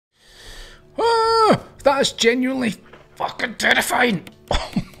That is genuinely fucking terrifying.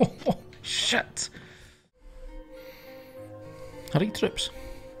 Shit. Alright, troops.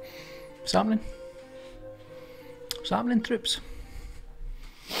 What's happening? What's happening, troops?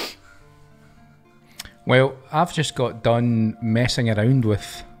 Well, I've just got done messing around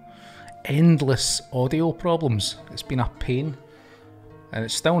with endless audio problems. It's been a pain. And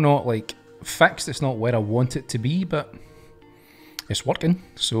it's still not, like, fixed. It's not where I want it to be, but it's working.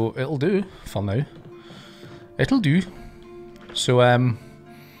 So it'll do for now. It'll do. So, time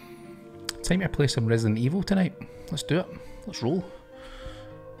to play some Resident Evil tonight. Let's do it. Let's roll.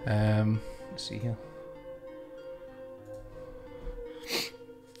 Let's see here.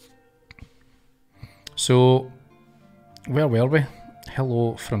 So, where were we?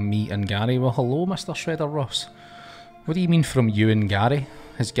 Hello from me and Gary. Well, hello, Mr. Shredder Ross. What do you mean from you and Gary?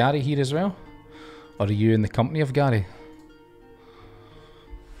 Is Gary here as well? Or are you in the company of Gary?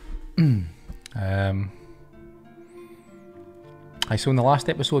 So in the last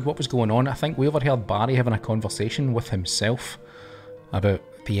episode, what was going on? I think we overheard Barry having a conversation with himself about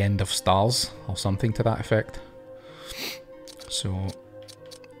the end of stars, or something to that effect. So,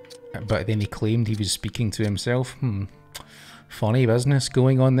 but then he claimed he was speaking to himself. Funny business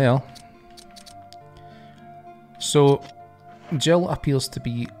going on there. So, Jill appears to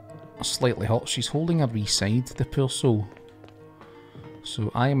be slightly hurt. She's holding her wee side, the poor soul.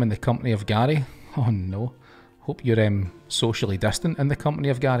 So, I am in the company of Gary. Oh no. Hope you're socially distant in the company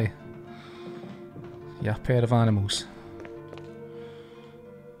of Gary. Yeah, pair of animals.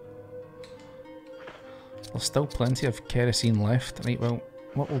 There's still plenty of kerosene left. Right, well,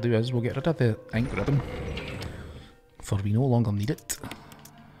 what we'll do is we'll get rid of the ink ribbon, for we no longer need it.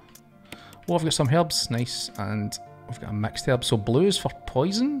 Oh, I've got some herbs, nice, and we've got a mixed herb. So blue is for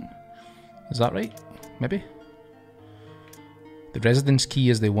poison? Is that right? Maybe? The residence key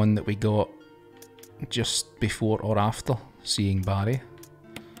is the one that we got just before or after seeing Barry.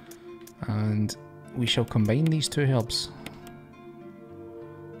 And we shall combine these two herbs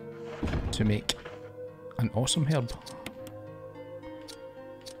to make an awesome herb.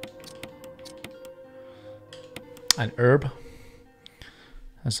 An herb,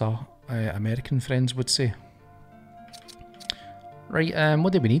 as our American friends would say. Right,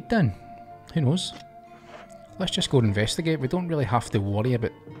 what do we need then? Who knows? Let's just go and investigate. We don't really have to worry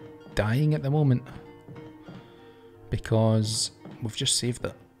about dying at the moment, because we've just saved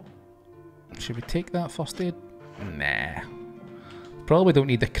it. Should we take that first aid? Nah. Probably don't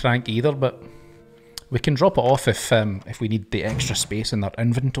need the crank either, but we can drop it off if we need the extra space in our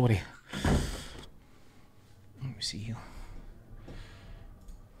inventory. Let me see here.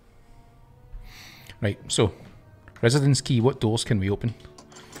 Right, so residence key. What doors can we open?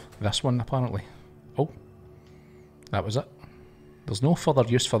 This one, apparently. Oh, that was it. There's no further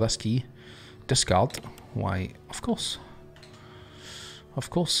use for this key. Discard. Why, of course. Of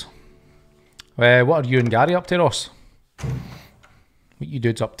course. What are you and Gary up to, Ross? What you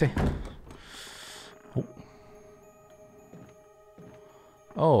dudes up to? Oh.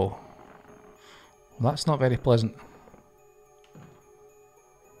 Oh. Well, that's not very pleasant.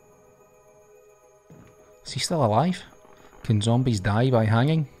 Is he still alive? Can zombies die by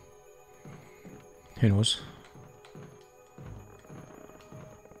hanging? Who knows?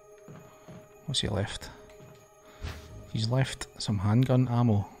 What's he left? He's left some handgun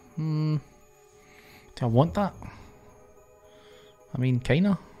ammo. Do I want that? I mean,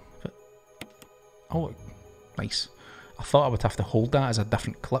 kinda. But oh, nice. I thought I would have to hold that as a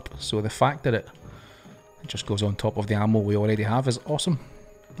different clip, so the fact that it just goes on top of the ammo we already have is awesome.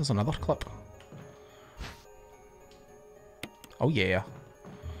 There's another clip. Oh yeah.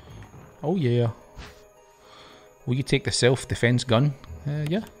 Oh yeah. Will you take the self-defense gun?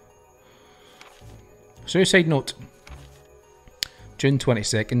 Yeah. Suicide note. June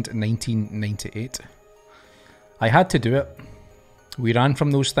 22nd, 1998. I had to do it. We ran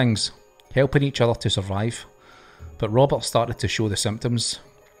from those things, helping each other to survive. But Robert started to show the symptoms.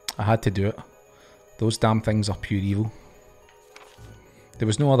 I had to do it. Those damn things are pure evil. There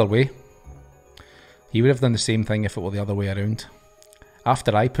was no other way. He would have done the same thing if it were the other way around.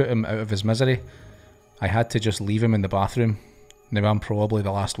 After I put him out of his misery, I had to just leave him in the bathroom. Now I'm probably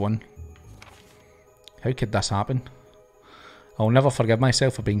the last one. How could this happen? I'll never forgive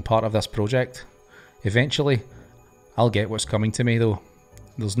myself for being part of this project. Eventually, I'll get what's coming to me though.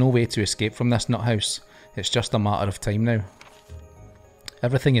 There's no way to escape from this nut house. It's just a matter of time now.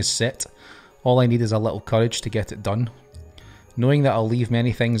 Everything is set. All I need is a little courage to get it done. Knowing that I'll leave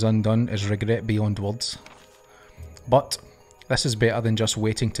many things undone is regret beyond words. But this is better than just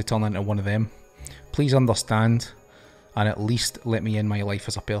waiting to turn into one of them. Please understand, and at least let me in my life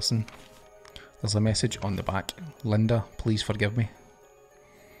as a person. There's a message on the back. Linda, please forgive me.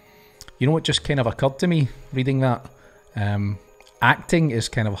 You know what just kind of occurred to me reading that? Acting is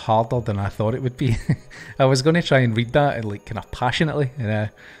kind of harder than I thought it would be. I was going to try and read that like kind of passionately, and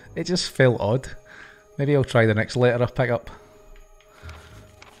it just felt odd. Maybe I'll try the next letter I pick up.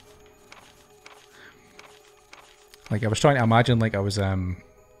 Like I was trying to imagine like I was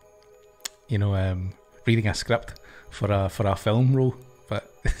you know, reading a script for a film role,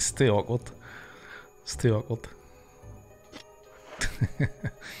 but it's too awkward. It's too awkward.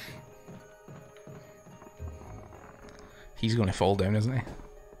 He's going to fall down, isn't he?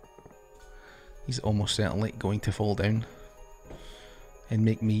 He's almost certainly going to fall down and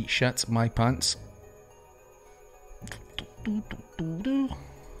make me shit my pants.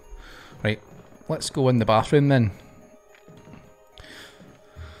 Right, let's go in the bathroom then.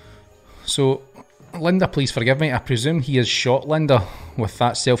 So, Linda, please forgive me. I presume he has shot Linda with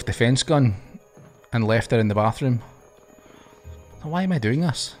that self-defense gun and left her in the bathroom. Now, why am I doing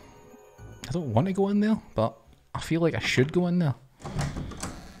this? I don't want to go in there, but I feel like I should go in there.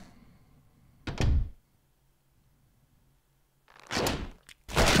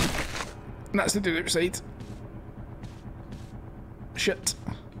 And that's the dude outside. Shit.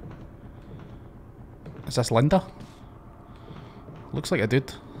 Is this Linda? Looks like a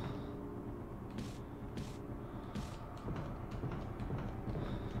dude.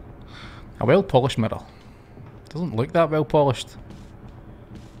 A well-polished mirror. Doesn't look that well-polished.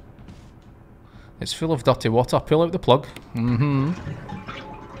 It's full of dirty water. Pull out the plug. I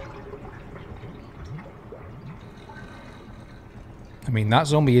mean, that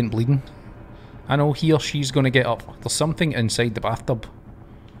zombie ain't bleeding. I know he or she's going to get up. There's something inside the bathtub.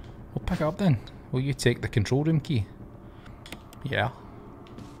 We'll pick it up then. Will you take the control room key? Yeah.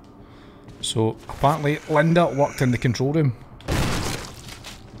 So, apparently Linda worked in the control room.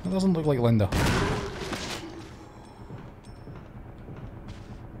 It doesn't look like Linda.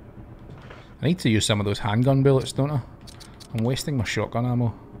 I need to use some of those handgun bullets, don't I? I'm wasting my shotgun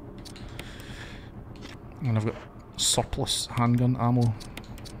ammo. And I've got surplus handgun ammo.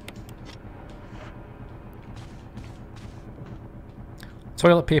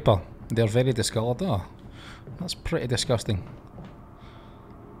 Toilet paper. They're very discoloured. Oh, that's pretty disgusting.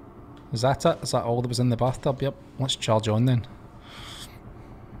 Is that it? Is that all that was in the bathtub? Yep. Let's charge on then.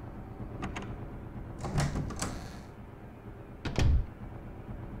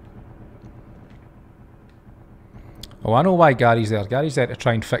 Oh, I know why Gary's there. Gary's there to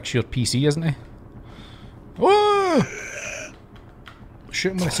try and fix your PC, isn't he? Oh!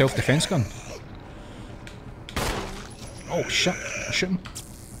 Shoot him with a self-defense gun. Oh shit, shoot him.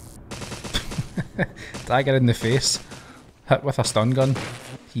 Dagger in the face. Hit with a stun gun.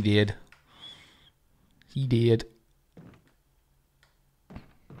 He did. He did.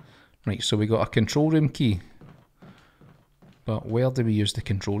 Right, so we got a control room key. But where do we use the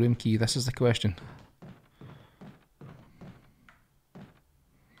control room key? This is the question.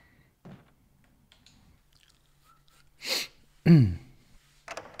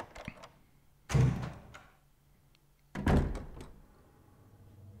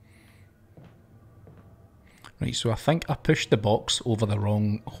 Right, so I think I pushed the box over the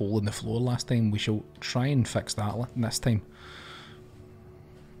wrong hole in the floor last time. We shall try and fix that this time.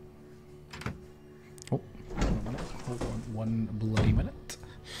 Oh, hold on one bloody minute.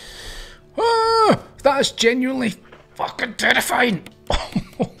 Ah, that is genuinely fucking terrifying.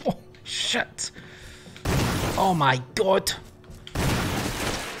 Shit. Oh my god.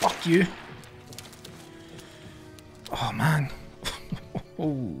 Fuck you. Oh man.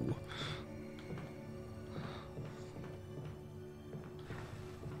 Oh.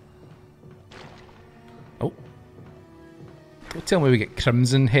 Oh. Don't tell me we get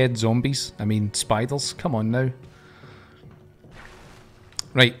crimson head zombies. I mean spiders. Come on now.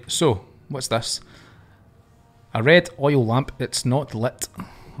 Right, so what's this? A red oil lamp. It's not lit.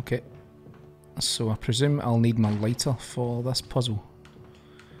 Okay. So I presume I'll need my lighter for this puzzle.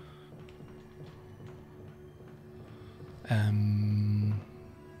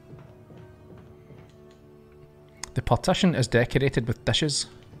 The partition is decorated with dishes.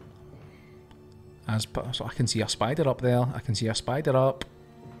 So I can see a spider up there. I can see a spider up.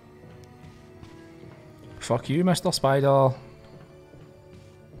 Fuck you, Mr. Spider.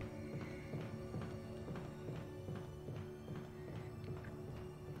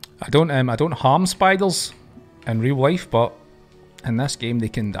 I don't harm spiders in real life, but in this game they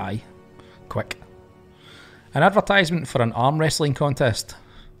can die quick. An advertisement for an arm wrestling contest.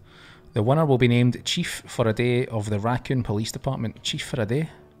 The winner will be named Chief for a Day of the Raccoon Police Department. Chief for a day?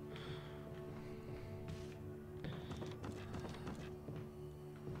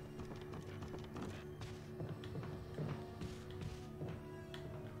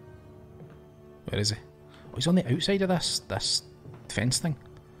 Where is he? Oh, he's on the outside of this fence thing.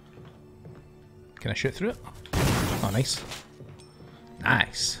 Can I shoot through it? Oh, nice.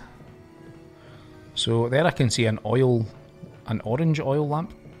 Nice. So there I can see an orange oil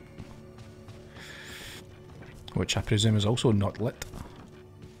lamp, which I presume is also not lit.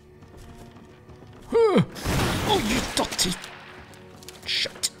 Oh, you dirty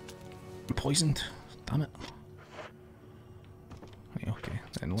shit! I'm poisoned. Damn it. Right, okay,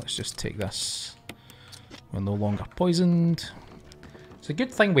 then let's just take this. We're no longer poisoned. It's a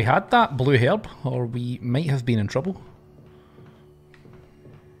good thing we had that blue herb, or we might have been in trouble.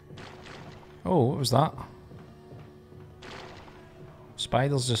 Oh, what was that?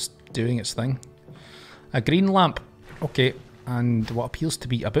 Spider's just doing its thing. A green lamp. Okay, and what appears to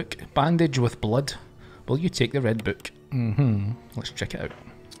be a book. Bandage with blood. Will you take the red book? Let's check it out.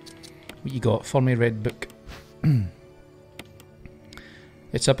 What you got for me, red book?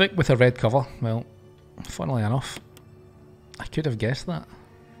 It's a book with a red cover. Well, funnily enough, I could have guessed that.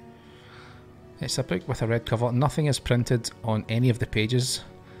 It's a book with a red cover. Nothing is printed on any of the pages.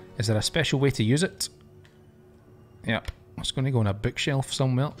 Is there a special way to use it? Yep. It's going to go on a bookshelf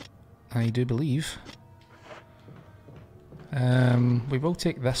somewhere, I do believe. We will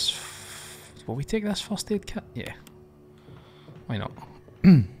take this. Will we take this first aid kit? Yeah. Why not?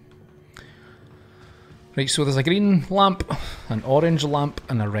 Right, so there's a green lamp, an orange lamp,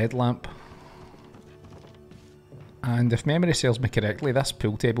 and a red lamp. And if memory serves me correctly, this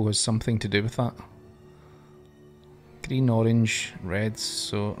pool table has something to do with that. Green, orange, red.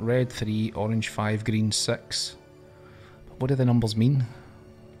 So red 3, orange 5, green 6. What do the numbers mean?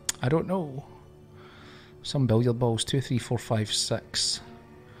 I don't know. Some billiard balls. 2, 3, 4, 5, 6.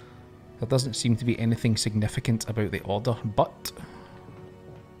 There doesn't seem to be anything significant about the order, but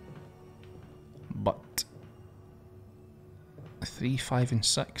 3, 5, and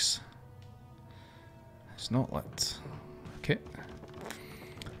 6. It's not lit. Okay.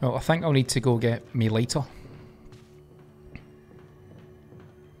 Well, I think I'll need to go get me lighter.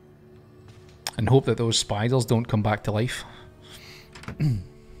 And hope that those spiders don't come back to life.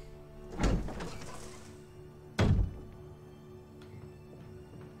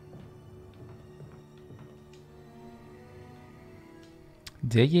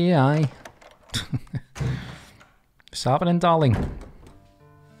 Do ye aye? What's happening, darling?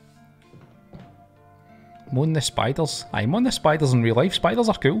 Moan the spiders. I moan the spiders in real life. Spiders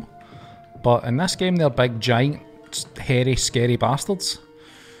are cool. But in this game, they're big, giant, hairy, scary bastards.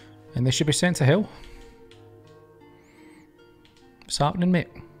 And they should be sent to hell. What's happening, mate?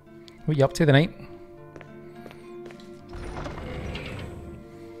 What are you up to tonight?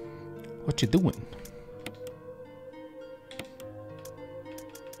 What you doing?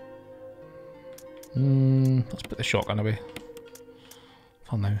 Let's put the shotgun away.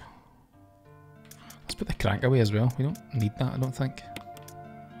 For now. Let's put the crank away as well. We don't need that, I don't think.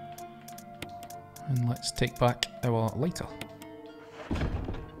 And let's take back our lighter.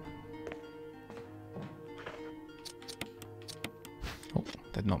 Oh,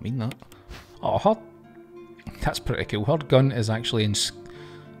 did not mean that. Oh, that's pretty cool. Her gun is actually is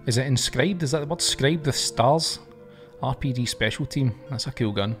it inscribed? Is that the word? Scribed with stars? RPG special team. That's a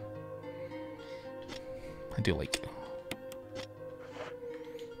cool gun. I do like.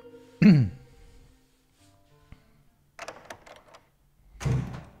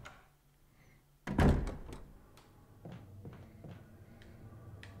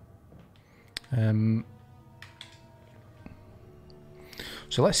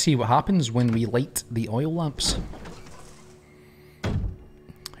 So let's see what happens when we light the oil lamps.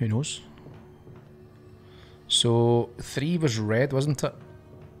 Who knows? So 3 was red, wasn't it?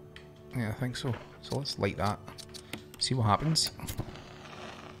 Yeah, I think so. So let's light that. See what happens.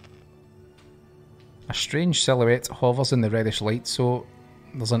 A strange silhouette hovers in the reddish light. So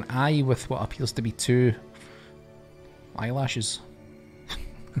there's an eye with what appears to be 2 eyelashes.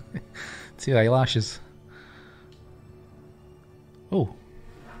 2 eyelashes. Oh.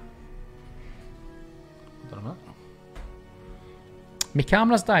 Hold on a minute. My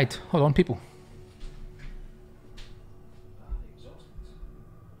camera's died. Hold on, people.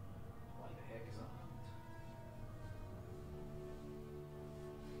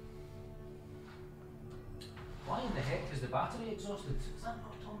 Why in the heck is the battery exhausted? Is that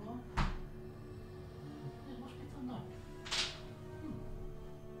not turned on? It must be turned on.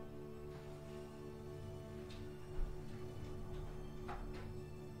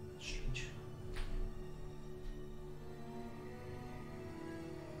 Strange.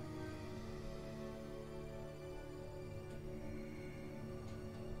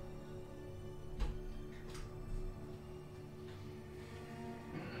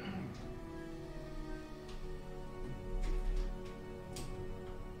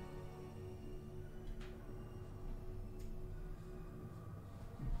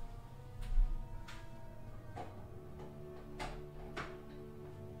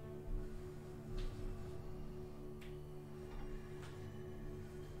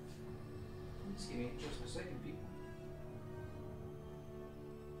 Just a second, people.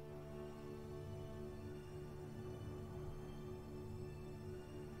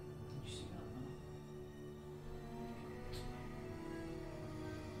 Did you see that, man?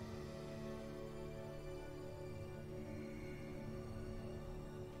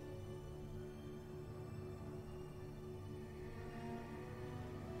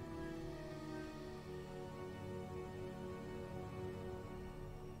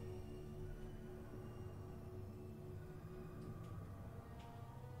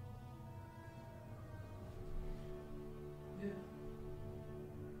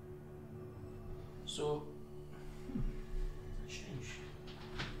 So, strange.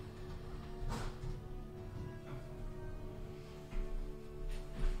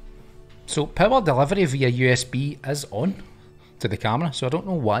 So power delivery via USB is on to the camera, so I don't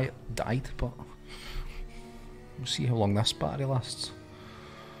know why it died, but we'll see how long this battery lasts.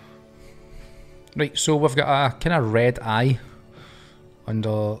 Right, so we've got a kind of red eye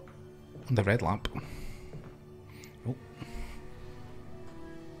under the red lamp. Oh.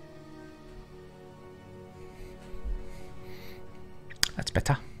 That's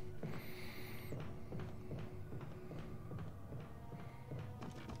better.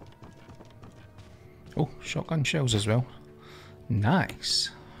 Oh, shotgun shells as well.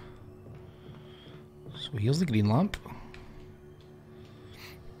 Nice. So here's the green lamp.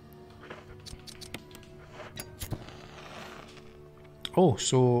 Oh,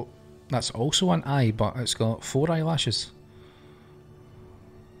 so that's also an eye, but it's got 4 eyelashes.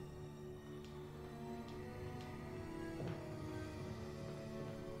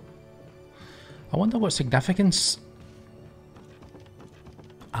 I wonder what significance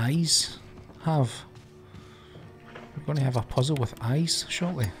eyes have. We're going to have a puzzle with eyes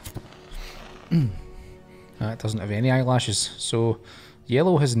shortly. It doesn't have any eyelashes. So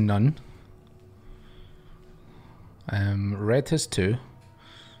yellow has none. Red has 2.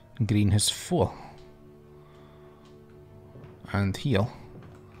 Green has 4. And here,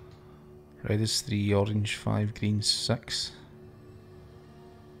 red is 3, orange 5, green 6.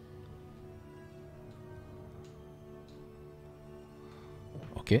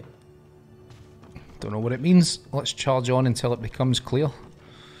 Okay. Don't know what it means. Let's charge on until it becomes clear.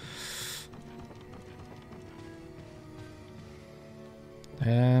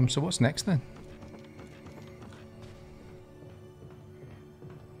 So what's next then?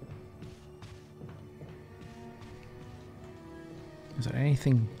 Is there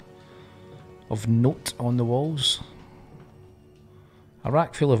anything of note on the walls? A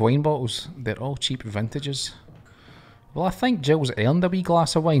rack full of wine bottles. They're all cheap vintages. Well, I think Jill's earned a wee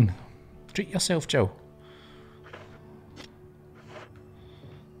glass of wine. Treat yourself, Jill.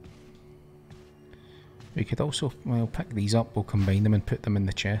 We could also, well, pick these up, we'll combine them and put them in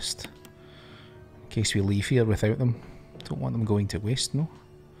the chest. In case we leave here without them. Don't want them going to waste, no?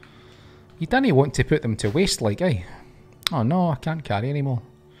 You didn't want to put them to waste, like, eh? Oh no, I can't carry anymore.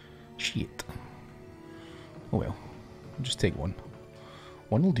 Shit. Oh well, I'll just take one.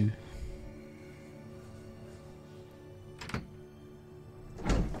 One will do.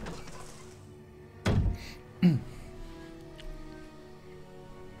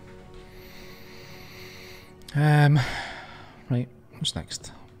 Right, what's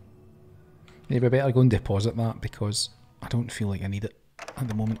next? Maybe I better go and deposit that because I don't feel like I need it at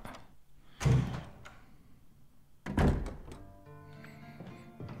the moment.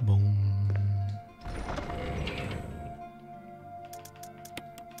 Boom.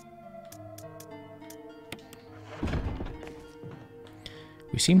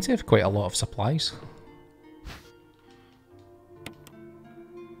 We seem to have quite a lot of supplies.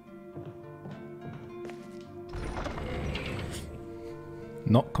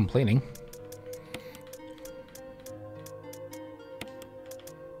 Not complaining.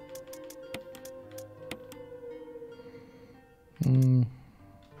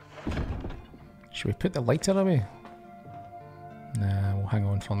 Should we put the lighter away? Nah, we'll hang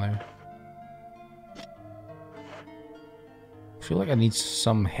on for now. I feel like I need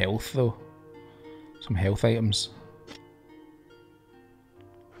some health though. Some health items.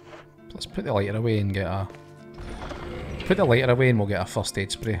 Let's put the lighter away and get a... Put the lighter away and we'll get a first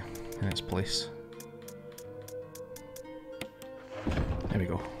aid spray in its place. There we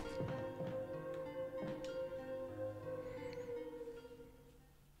go.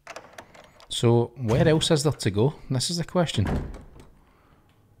 So, where else is there to go? This is the question.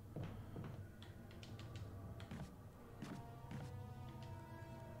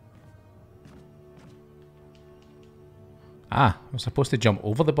 Ah, I'm supposed to jump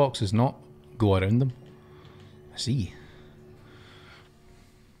over the boxes, not go around them. I see.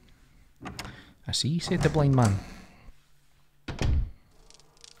 I see, said the blind man.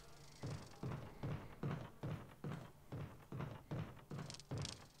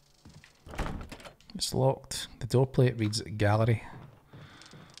 It's locked. The door plate reads gallery.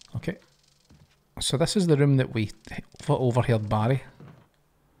 Okay. So this is the room that we overheard Barry.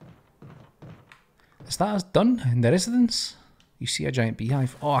 Is that us done in the residence? You see a giant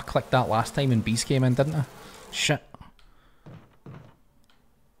beehive. Oh, I clicked that last time and bees came in, didn't I? Shit.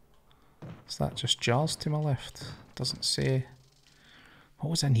 Is that just jars to my left? Doesn't say.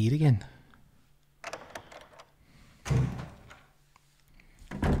 What was in here again?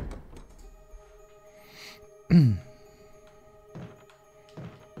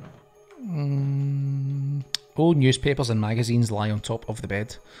 Old newspapers and magazines lie on top of the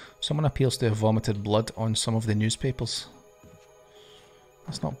bed. Someone appears to have vomited blood on some of the newspapers.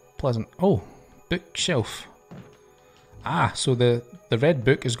 That's not pleasant. Oh, bookshelf. Ah, so the red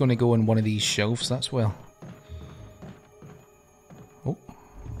book is going to go in one of these shelves, that's well. Oh.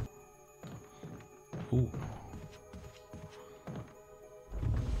 Oh.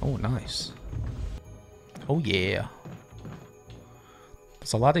 Oh, nice. Oh, yeah.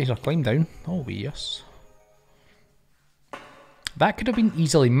 There's a ladder here. Climb down. Oh, yes. That could have been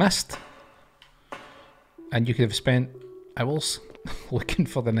easily missed. And you could have spent hours looking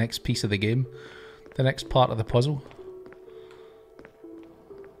for the next piece of the game. The next part of the puzzle.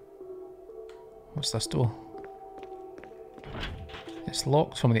 What's this door? It's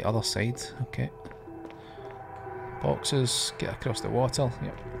locked from the other side. Okay. Boxes. Get across the water.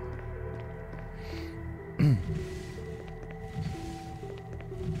 Yep.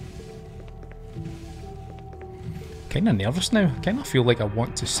 Kinda nervous now. Kinda feel like I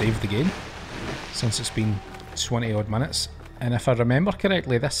want to save the game. Since it's been 20 odd minutes. And if I remember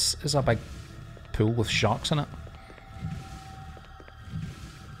correctly, this is a big pool with sharks in it.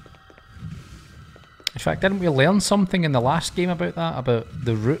 In fact, didn't we learn something in the last game about that? About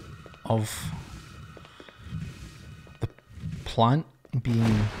the root of the plant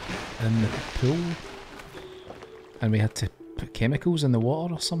being in the pool? And we had to put chemicals in the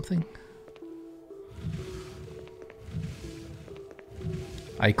water or something?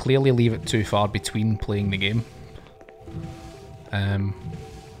 I clearly leave it too far between playing the game.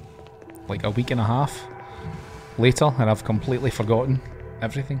 Like a week and a half later, and I've completely forgotten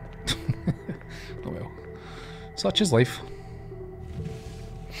everything. Oh well. Such is life.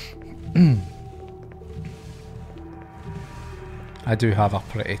 I do have a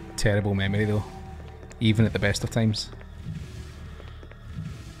pretty terrible memory though, even at the best of times.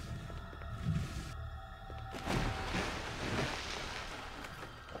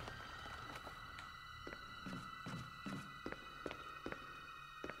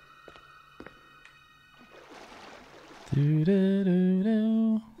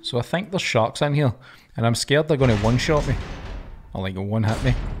 So I think there's sharks in here, and I'm scared they're going to one-shot me, or like one-hit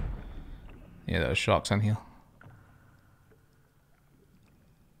me. Yeah, there's sharks in here.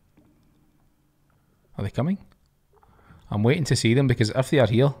 Are they coming? I'm waiting to see them, because if they are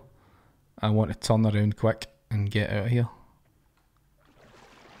here, I want to turn around quick and get out of here.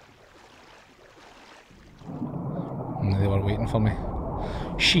 And they were waiting for me.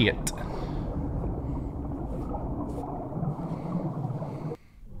 Shit.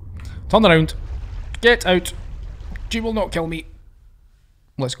 Turn around. Get out. You will not kill me.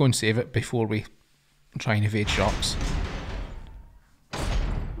 Let's go and save it before we try and evade sharks.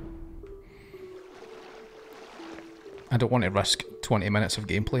 I don't want to risk 20 minutes of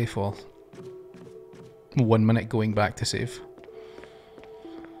gameplay for 1 minute going back to save.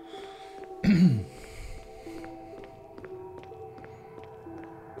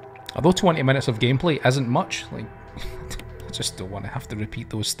 Although 20 minutes of gameplay isn't much, like, I just don't want to have to repeat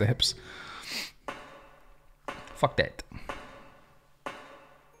those steps. Fuck that.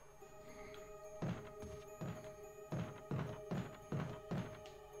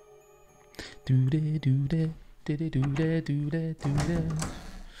 Do da do da do da do da do da do da.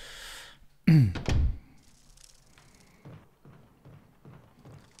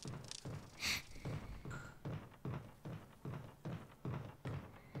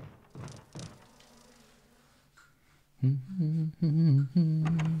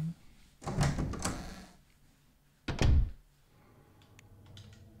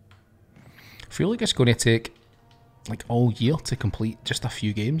 I feel like it's going to take like all year to complete just a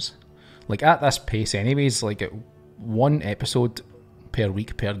few games. Like at this pace anyways, like at 1 episode per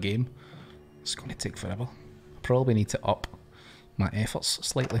week per game, it's going to take forever. I probably need to up my efforts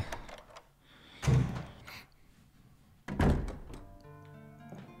slightly.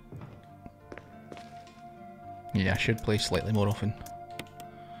 Yeah, I should play slightly more often.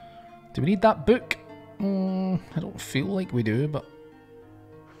 Do we need that book? I don't feel like we do, but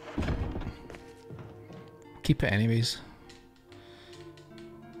keep it anyways.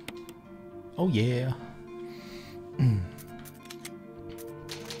 Oh yeah.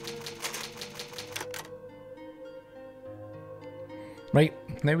 Right,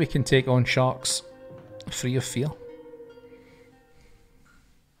 now we can take on sharks free of fear.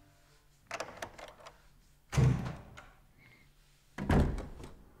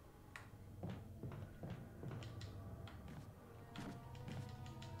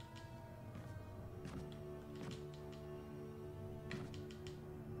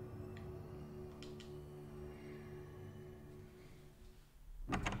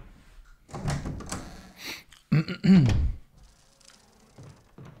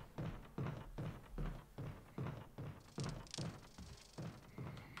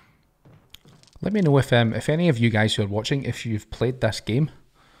 Let me know if any of you guys who are watching, if you've played this game.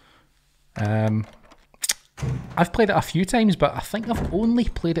 I've played it a few times, but I think I've only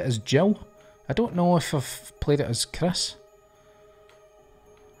played it as Jill. I don't know if I've played it as Chris.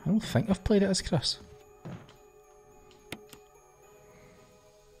 I don't think I've played it as Chris.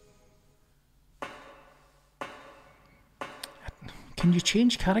 Can you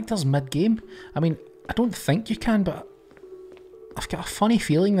change characters mid-game? I mean, I don't think you can, but I've got a funny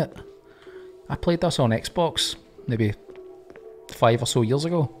feeling that I played this on Xbox maybe 5 or so years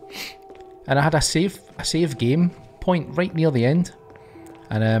ago, and I had a save game point right near the end,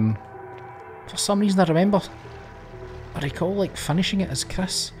 and for some reason I recall like finishing it as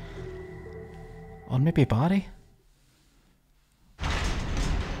Chris, or maybe Barry,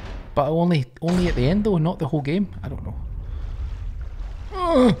 but only at the end though, not the whole game. I don't know.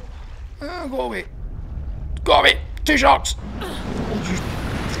 Go away! Go away! 2 sharks! Oh, you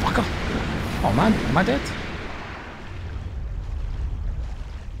fucker! Oh man, am I dead?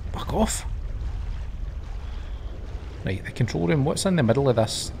 Fuck off! Right, the control room. What's in the middle of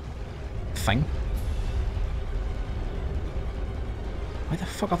this thing? Why the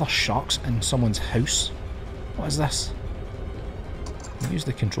fuck are there sharks in someone's house? What is this? Use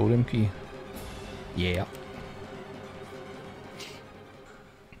the control room key. Yeah.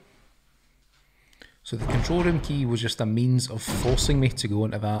 So the control room key was just a means of forcing me to go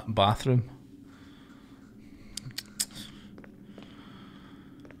into that bathroom.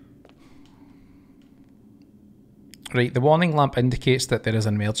 Right, the warning lamp indicates that there is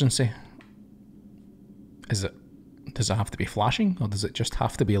an emergency. Does it have to be flashing, or does it just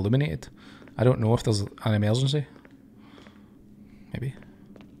have to be illuminated? I don't know if there's an emergency. Maybe.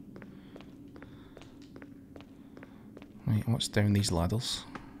 Right, what's down these ladders?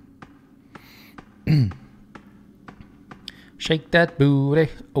 Shake that booty.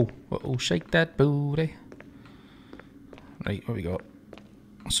 Oh, shake that booty. Right, what we got?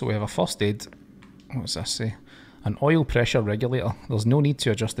 So we have a first aid. What's this say? An oil pressure regulator. There's no need to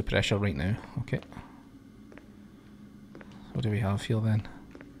adjust the pressure right now. Okay. What do we have here then?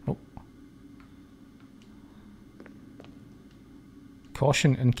 Oh.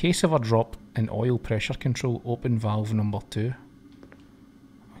 Caution, in case of a drop in oil pressure control, open valve number 2.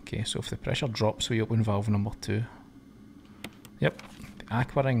 Okay, so if the pressure drops, we open valve number 2. Yep, the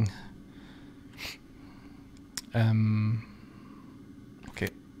aqua ring. Okay.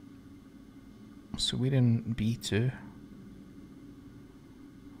 So we're in B2.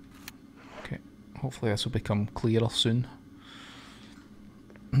 Okay, hopefully this will become clearer soon.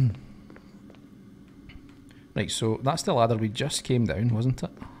 Right, so that's the ladder we just came down, wasn't it?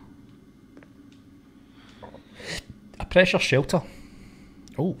 A pressure shelter.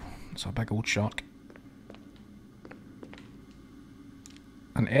 Oh, it's a big old shark.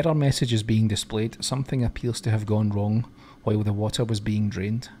 An error message is being displayed. Something appears to have gone wrong while the water was being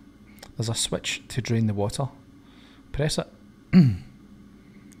drained. There's a switch to drain the water. Press it.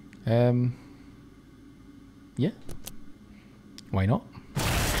 Yeah. Why not?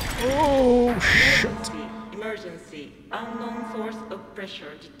 Oh, shit. Emergency. Unknown source of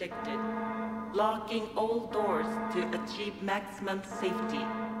pressure detected. Locking all doors to achieve maximum safety.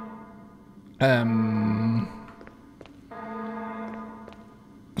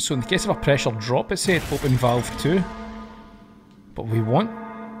 So in the case of a pressure drop, it said open valve 2. But we want...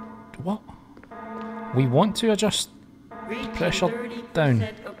 What? We want to adjust pressure down.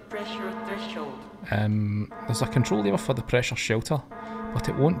 Of pressure threshold. There's a control lever for the pressure shelter, but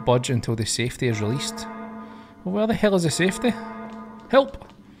it won't budge until the safety is released. Well, where the hell is the safety? Help!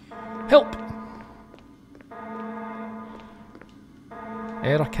 Help!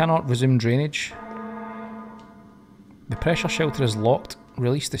 Error, cannot resume drainage. The pressure shelter is locked.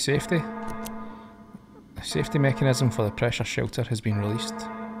 Release the safety. The safety mechanism for the pressure shelter has been released.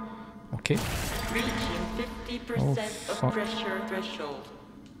 Okay. Reaching 50% fuck. of pressure threshold.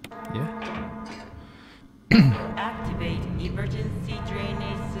 Yeah. Activate emergency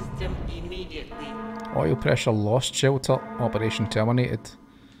drainage system immediately. Oil pressure lost. Shelter operation terminated.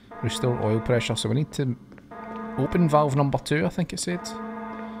 Restore oil pressure. So we need to open valve number 2, I think it said.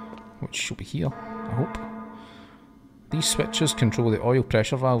 Which should be here, I hope. These switches control the oil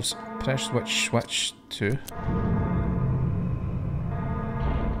pressure valves. Press switch 2.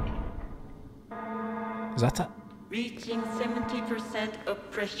 Is that it? Reaching 70%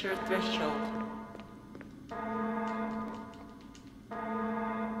 of pressure threshold.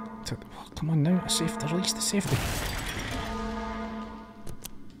 Oh, come on now, safety, release the safety.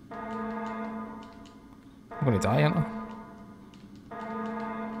 I'm gonna die, aren't I?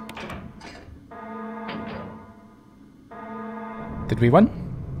 Did we win?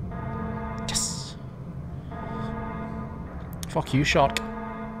 Yes! Fuck you, shark.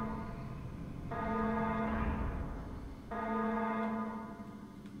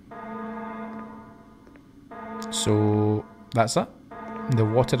 So, that's it. The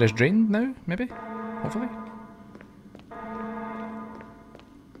water is drained now, maybe? Hopefully.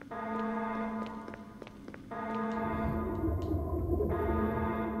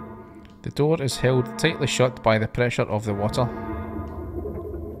 The door is held tightly shut by the pressure of the water.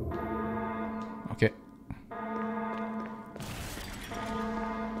 Okay.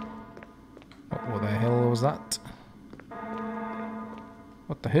 What the hell was that?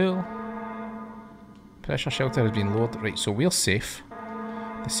 What the hell? Pressure shelter has been lowered. Right, so we're safe.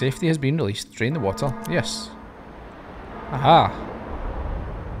 The safety has been released. Drain the water. Yes. Aha!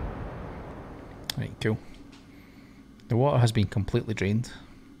 Right, cool. The water has been completely drained.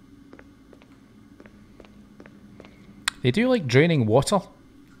 They do like draining water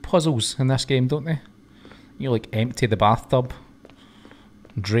puzzles in this game, don't they? You like empty the bathtub,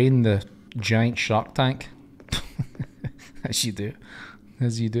 drain the giant shark tank. As you do.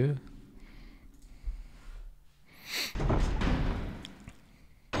 As you do.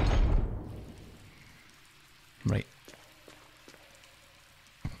 Right.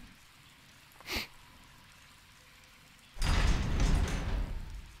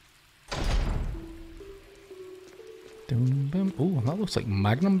 Oh, that looks like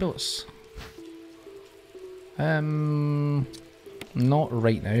magnum bullets. Not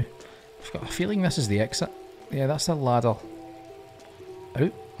right now. I've got a feeling this is the exit. Yeah, that's the ladder.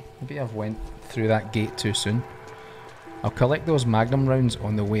 Out. Maybe I've went through that gate too soon. I'll collect those magnum rounds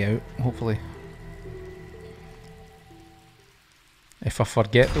on the way out, hopefully. If I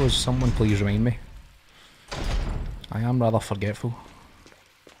forget those, someone please remind me. I am rather forgetful.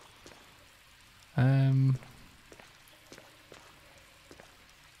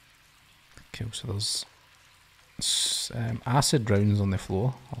 Okay, so there's acid rounds on the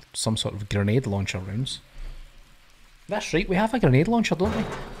floor, or some sort of grenade launcher rounds. That's right, we have a grenade launcher, don't we?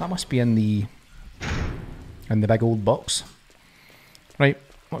 That must be in the big old box. Right,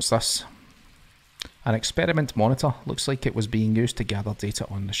 what's this? An experiment monitor. Looks like it was being used to gather data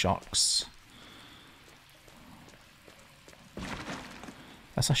on the sharks.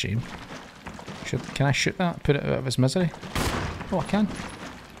 That's a shame. Can I shoot that? Put it out of its misery? Oh, I can.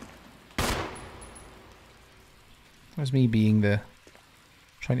 That was me being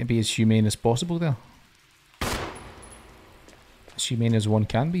trying to be as humane as possible there. As humane as one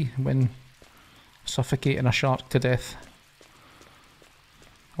can be when suffocating a shark to death.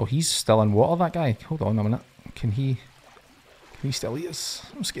 Oh, he's still in water, that guy. Hold on a minute. Can he still eat us?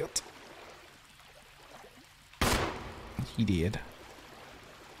 I'm scared. He did.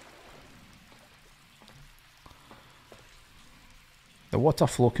 The water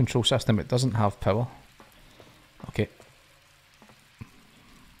flow control system, it doesn't have power. Okay.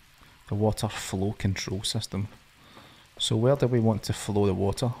 The water flow control system. So where do we want to flow the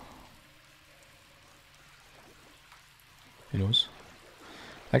water? Who knows?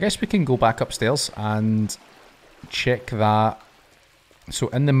 I guess we can go back upstairs and check that. So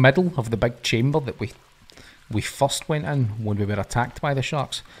in the middle of the big chamber that we first went in when we were attacked by the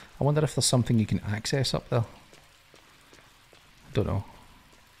sharks, I wonder if there's something you can access up there. I don't know.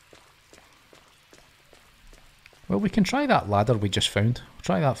 Well, we can try that ladder we just found. We'll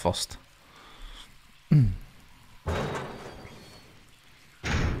try that first.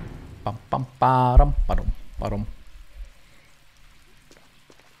 Bum bum ba-dum ba-dum ba-dum.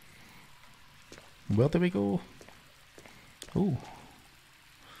 Where do we go? Oh.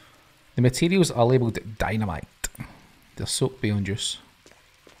 The materials are labelled dynamite. They're soaked beyond use.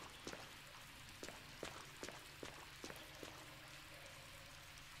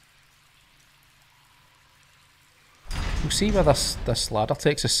 We'll see where this ladder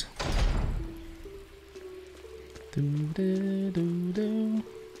takes us. It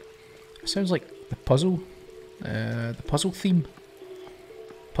sounds like the puzzle theme.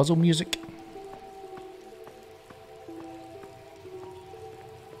 Puzzle music.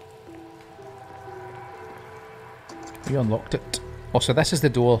 We unlocked it. Oh, so this is the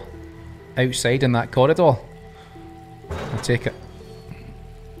door outside in that corridor. I take it.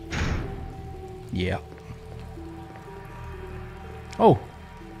 Yeah. Oh.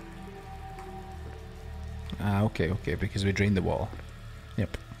 Ah, okay, because we drained the water.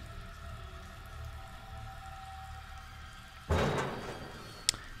 Yep.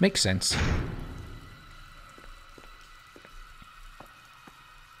 Makes sense.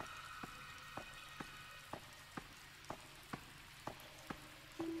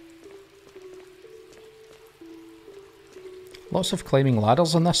 Lots of climbing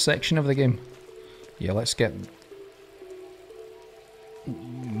ladders in this section of the game. Yeah, let's get...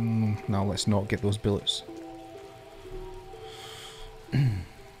 No, let's not get those bullets.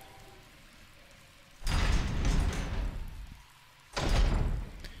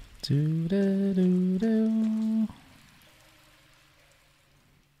 Do-da-do-do.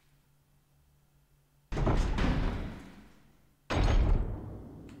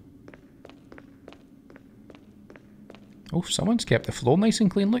 Oh, someone's kept the floor nice and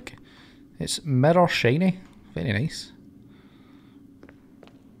clean, look. It's mirror shiny. Very nice.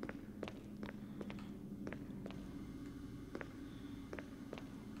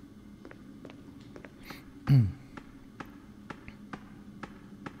 I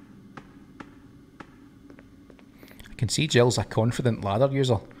can see Jill's a confident ladder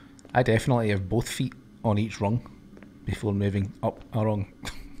user. I definitely have both feet on each rung before moving up a rung.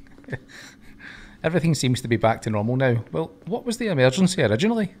 Everything seems to be back to normal now. Well, what was the emergency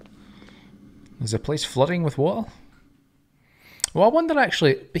originally? Is the place flooding with water? Well, I wonder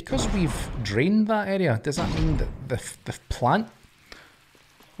actually, because we've drained that area, does that mean that the plant...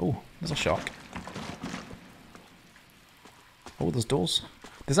 Oh, there's a shark. Oh, there's doors.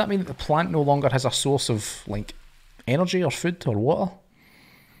 Does that mean that the plant no longer has a source of, like, energy or food or water?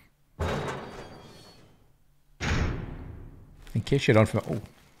 In case you run from it... Oh.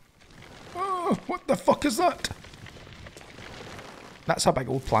 Oh, what the fuck is that? That's a big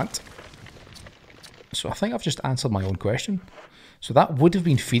old plant. So I think I've just answered my own question. So that would have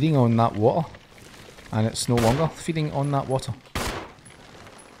been feeding on that water. And it's no longer feeding on that water.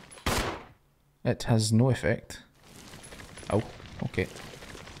 It has no effect. Oh, okay.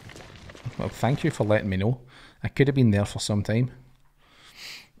 Well, thank you for letting me know. I could have been there for some time.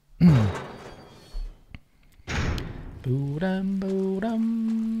 Boo-dum,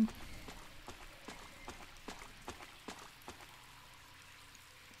 boo-dum.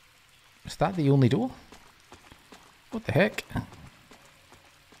 Is that the only door? What the heck?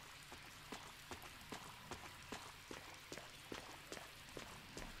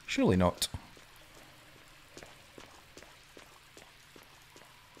 Surely not.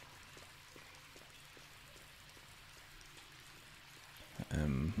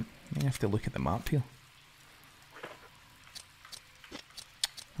 I have to look at the map here.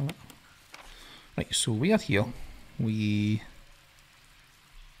 Right, so we are here.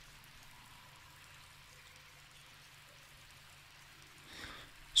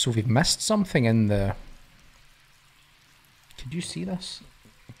 So we've missed something in the... Can you see this?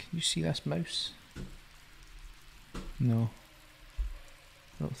 Can you see this mouse? No.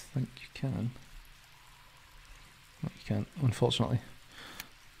 I don't think you can. No, you can't, unfortunately.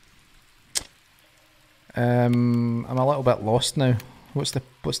 I'm a little bit lost now. What's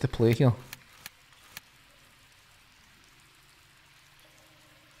the play here?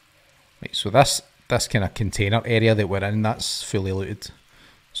 Right, so this kind of container area that we're in, that's fully looted.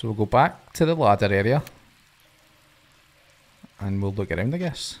 So we'll go back to the ladder area. And we'll look around, I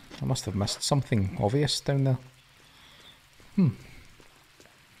guess. I must have missed something obvious down there.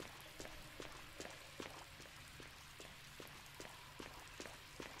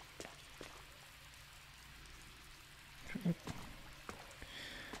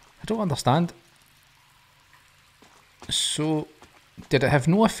 I don't understand. So, did it have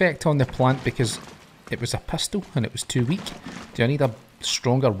no effect on the plant because it was a pistol and it was too weak? Do I need a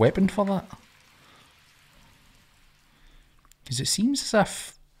stronger weapon for that? Because it seems as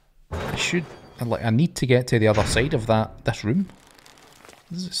if I need to get to the other side of this room.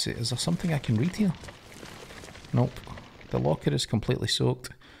 What does it say? Is there something I can read here? Nope. The locker is completely soaked.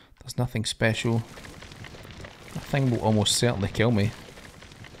 There's nothing special. That thing will almost certainly kill me.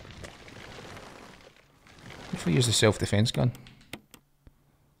 If we use the self-defense gun.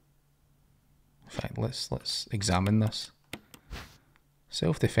 In fact, let's examine this.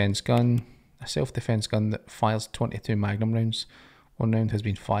 Self-defense gun. A self-defense gun that fires 22 magnum rounds. 1 round has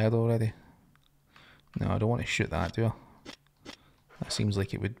been fired already. No, I don't want to shoot that, do I? That seems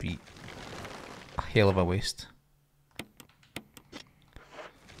like it would be a hell of a waste.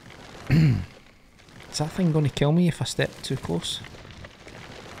 Is that thing going to kill me if I step too close?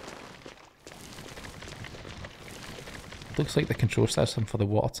 Looks like the control system for the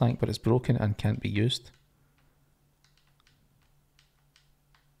water tank, but it's broken and can't be used.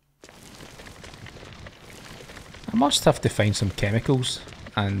 I must have to find some chemicals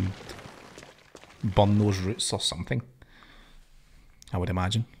and burn those roots or something, I would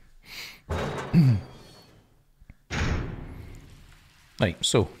imagine. Right,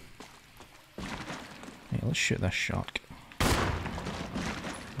 so right, let's shoot this shark.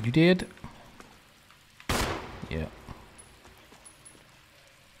 You dead? Yeah.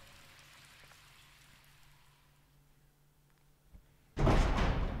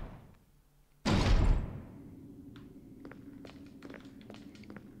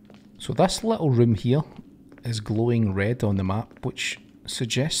 So this little room here is glowing red on the map, which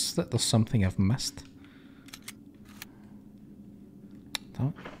suggests that there's something I've missed.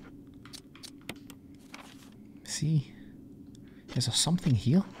 That. See? Is there something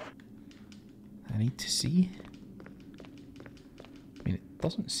here I need to see? I mean, it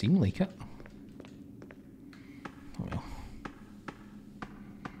doesn't seem like it. Oh well.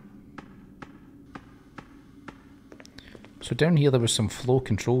 So down here there was some flow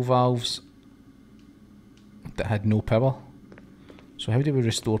control valves that had no power. So how do we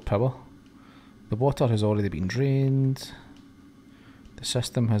restore power? The water has already been drained. The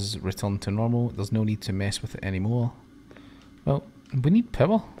system has returned to normal. There's no need to mess with it anymore. Well, we need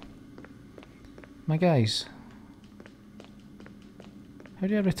power. My guys. How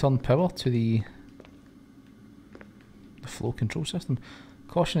do I return power to the flow control system?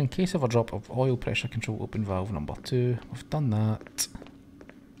 Caution, in case of a drop of oil, pressure control open valve number 2. We've done that.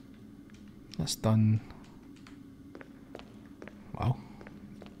 That's done. Wow.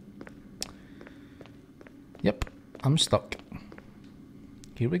 Yep, I'm stuck.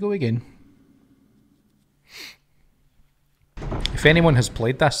 Here we go again. If anyone has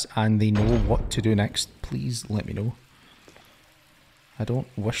played this and they know what to do next, please let me know. I don't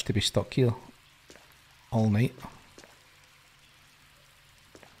wish to be stuck here all night.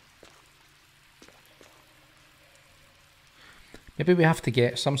 Maybe we have to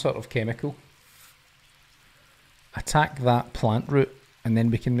get some sort of chemical, attack that plant root, and then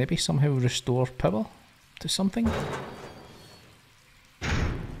we can maybe somehow restore power to something. I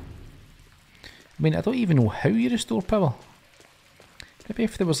mean, I don't even know how you restore power. Maybe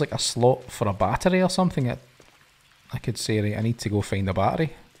if there was like a slot for a battery or something, I could say, right, I need to go find a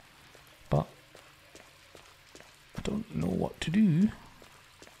battery. But I don't know what to do.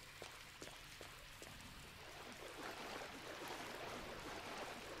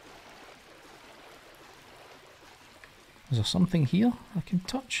 Is there something here I can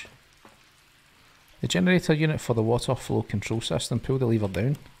touch? The generator unit for the water flow control system. Pull the lever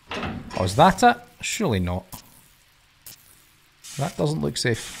down. Oh, is that it? Surely not. That doesn't look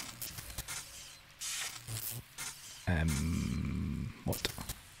safe. What?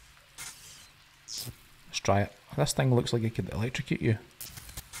 Let's try it. This thing looks like it could electrocute you.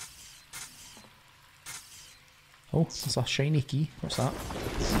 Oh, there's a shiny key. What's that?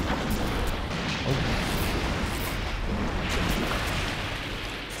 Oh.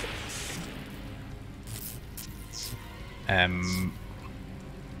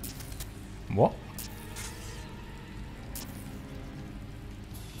 What?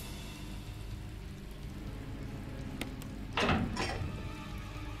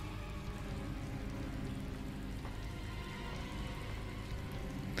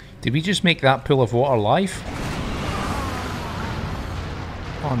 Did we just make that pool of water live?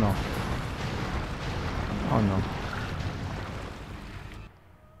 Oh no. Oh no.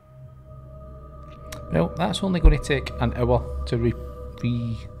 Well, that's only going to take an hour to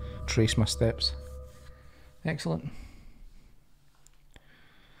retrace my steps. Excellent.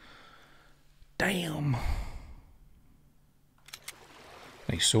 Damn.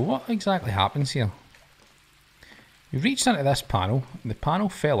 Right, so what exactly happens here? We reached into this panel, and the panel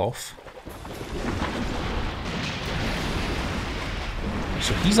fell off.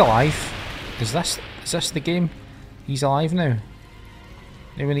 So he's alive. Is this the game? He's alive now.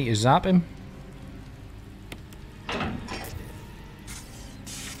 Now we need to zap him.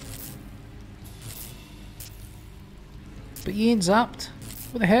 But he ain't zapped.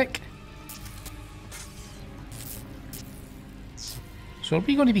 What the heck? So are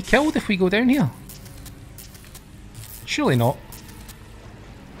we going to be killed if we go down here? Surely not.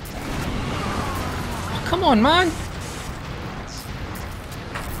 Come on, man!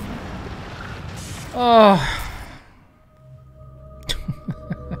 Oh.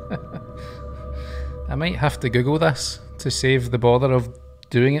 I might have to Google this to save the bother of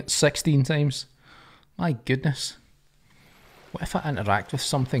doing it 16 times. My goodness. What if I interact with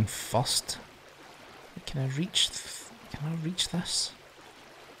something first? Can I reach this?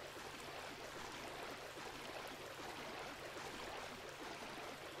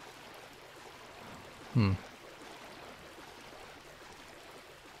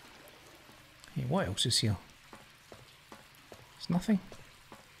 Hey, what else is here? There's nothing.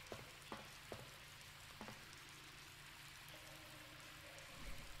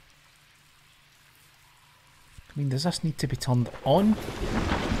 I mean, does this need to be turned on?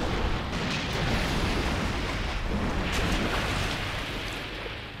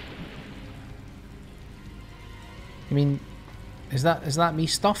 I mean, is that me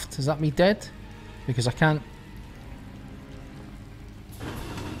stuffed? Is that me dead? Because I can't...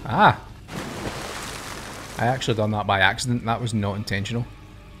 Ah! I actually done that by accident. That was not intentional.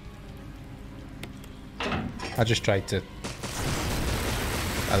 I just tried to...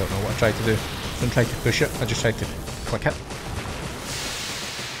 I don't know what I tried to do. I didn't try to push it, I just tried to click it.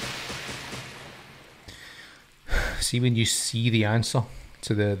 See, when you see the answer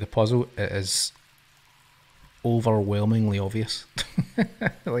to the puzzle, it is overwhelmingly obvious.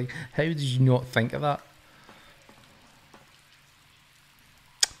 Like, how did you not think of that?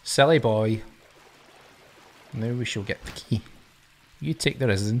 Silly boy. Now we shall get the key. You take the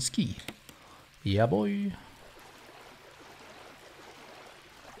residence key. Yeah, boy.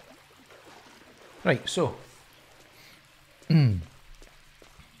 Right, so. You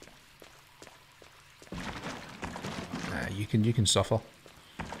can suffer.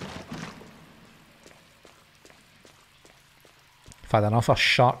 I've had enough of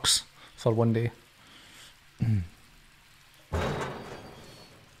sharks for one day.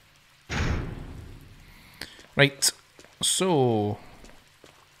 Right, so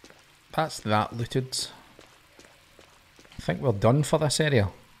that's that looted. I think we're done for this area.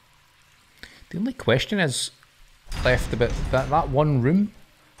 The only question is left about that one room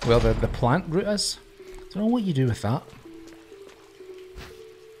where the plant root is. I don't know what you do with that.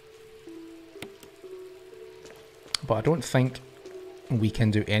 But I don't think we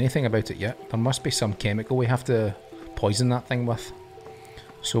can do anything about it yet. There must be some chemical we have to poison that thing with.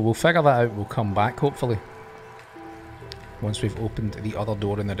 So we'll figure that out, we'll come back hopefully. Once we've opened the other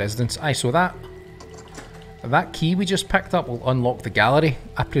door in the residence. Aye, so that key we just picked up will unlock the gallery,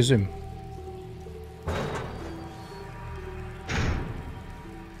 I presume.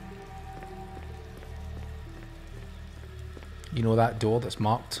 You know that door that's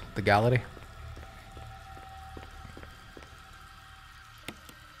marked, the gallery?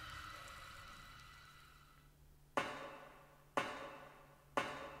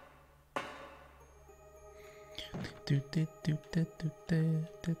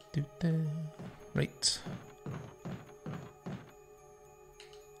 Right.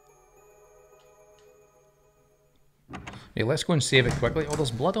 Hey, let's go and save it quickly. Oh,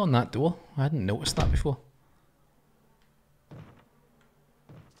 there's blood on that door. I hadn't noticed that before.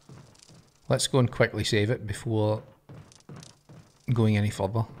 Let's go and quickly save it before going any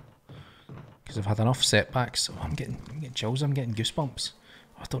further. Because I've had enough setbacks. Oh, I'm getting chills, I'm getting goosebumps.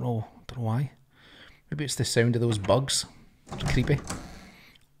 I don't know why. Maybe it's the sound of those bugs. It's creepy.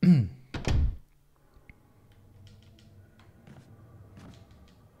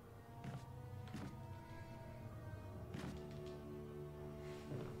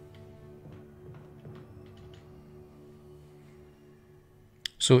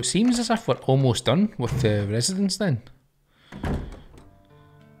 So it seems as if we're almost done with the residence then.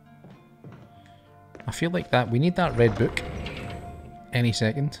 I feel like that we need that red book any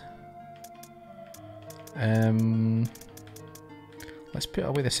second. Let's put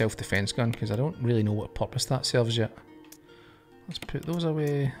away the self-defense gun because I don't really know what purpose that serves yet. Let's put those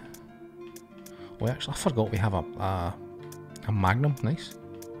away. Oh, actually, I forgot we have a magnum. Nice.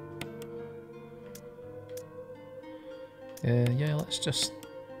 Yeah, let's just.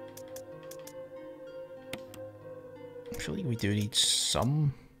 I feel like we do need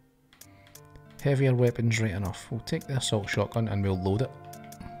some heavier weapons, right enough. We'll take the assault shotgun and we'll load it.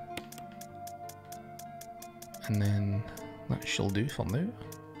 And then that shall do for now.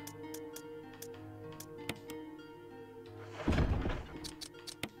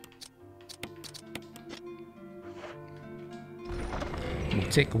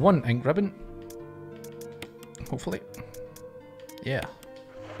 We'll take one ink ribbon. Hopefully. Yeah.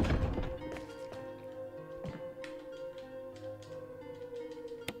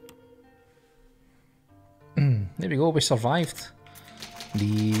 we go, we survived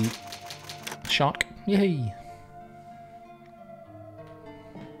the shark. Yay!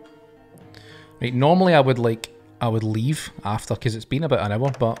 Right, normally I would leave after because it's been about an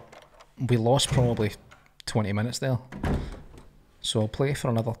hour, but we lost probably 20 minutes there. So I'll play for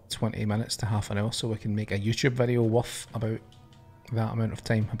another 20 minutes to half an hour so we can make a YouTube video worth about that amount of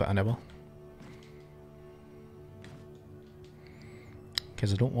time, about an hour.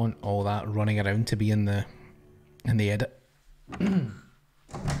 Because I don't want all that running around to be in the edit.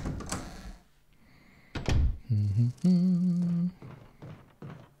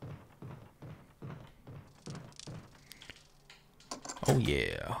 Oh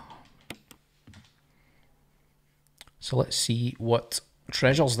yeah. So let's see what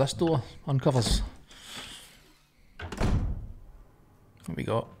treasures this door uncovers. What we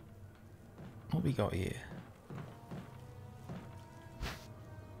got? What we got here?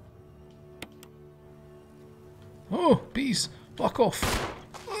 Oh, bees! Fuck off!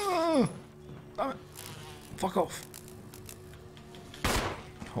 Damn it! Fuck off!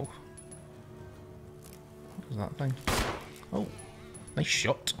 Oh. What was that thing? Oh, nice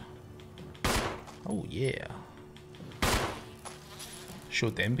shot. Oh yeah.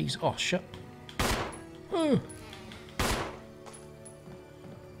 Showed them bees. Oh shit.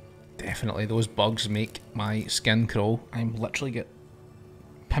 Definitely those bugs make my skin crawl. I'm literally get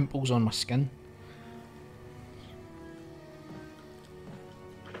pimples on my skin.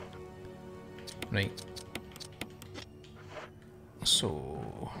 Right.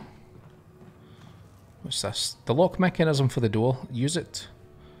 So what's this? The lock mechanism for the door. Use it.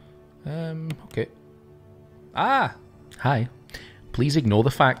 Okay. Ah! Hi. Please ignore the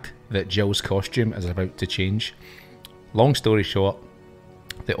fact that Jill's costume is about to change. Long story short,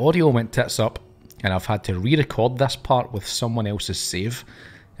 the audio went tits up and I've had to re-record this part with someone else's save,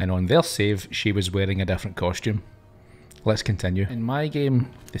 and on their save she was wearing a different costume. Let's continue. In my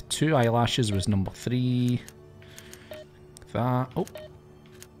game, the 2 eyelashes was number 3. That... Oh,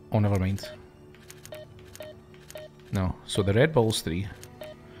 never mind. No, so the Red Bull's 3.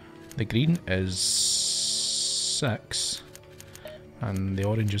 The green is 6. And the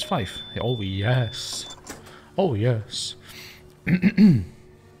orange is 5. Oh yes. Oh yes.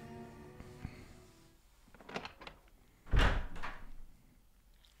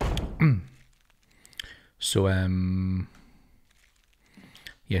 So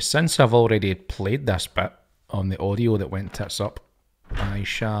yeah, since I've already played this bit on the audio that went tits up, I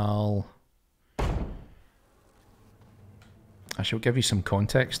shall give you some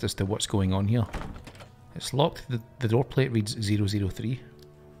context as to what's going on here. It's locked. The door plate reads 003.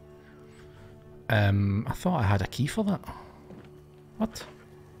 I thought I had a key for that. What?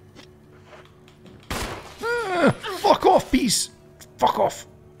 Fuck off, bees! Fuck off!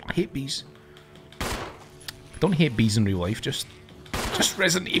 I hate bees. I don't hate bees in real life, just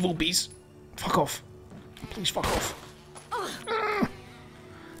Resident Evil bees. Fuck off. Please fuck off.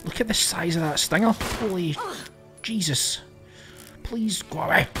 Look at the size of that stinger. Holy Jesus. Please go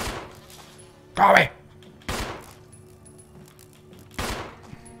away. Go away.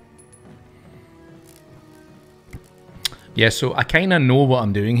 Yeah, so I kind of know what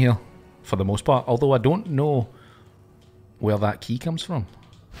I'm doing here, for the most part, although I don't know where that key comes from.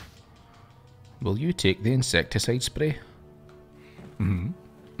 Will you take the insecticide spray?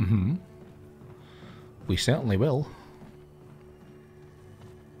 We certainly will.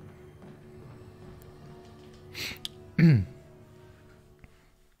 In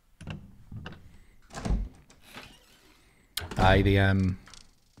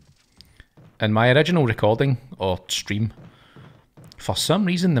my original recording or stream, for some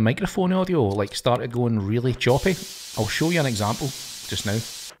reason the microphone audio like started going really choppy. I'll show you an example just now.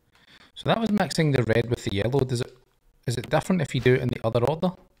 So that was mixing the red with the yellow. Is it different if you do it in the other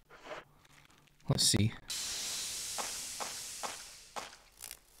order? Let's see.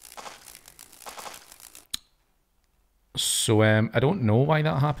 So I don't know why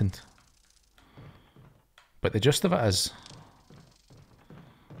that happened, but the gist of it is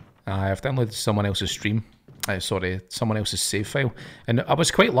I've downloaded someone else's stream. Sorry, someone else's save file, and I was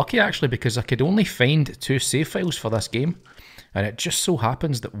quite lucky actually because I could only find 2 save files for this game, and it just so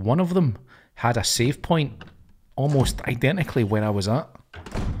happens that one of them had a save point almost identically where I was at.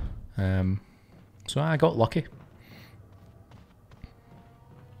 So I got lucky.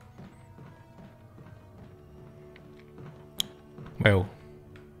 Well,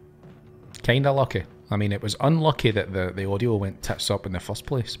 kinda lucky. I mean, it was unlucky that the audio went tits up in the first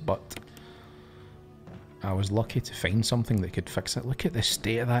place, but I was lucky to find something that could fix it. Look at the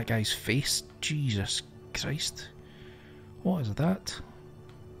state of that guy's face. Jesus Christ. What is that?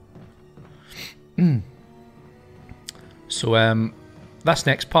 So this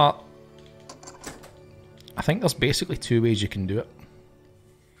next part, I think there's basically two ways you can do it.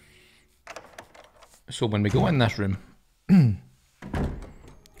 So when we go in this room, in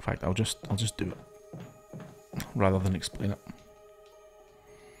fact, I'll just do it rather than explain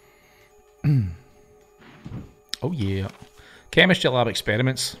it. Oh yeah, chemistry lab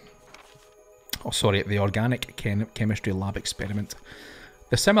experiments. Oh sorry, the organic chemistry lab experiment.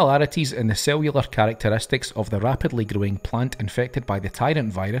 The similarities in the cellular characteristics of the rapidly growing plant infected by the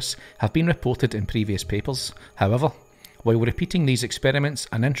tyrant virus have been reported in previous papers. However, while repeating these experiments,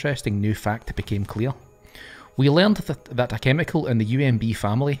 an interesting new fact became clear. We learned that a chemical in the UMB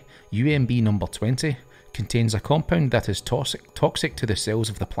family, UMB number 20, contains a compound that is toxic to the cells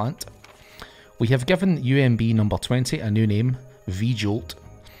of the plant. We have given UMB number 20 a new name, V-Jolt.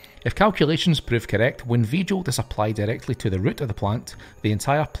 If calculations prove correct, when V-Jolt is applied directly to the root of the plant, the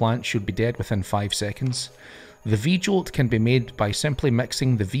entire plant should be dead within 5 seconds. The V-Jolt can be made by simply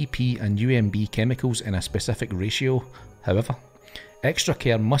mixing the VP and UMB chemicals in a specific ratio. However, extra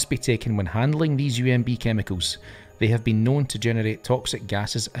care must be taken when handling these UMB chemicals. They have been known to generate toxic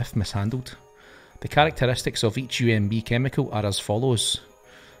gases if mishandled. The characteristics of each UMB chemical are as follows.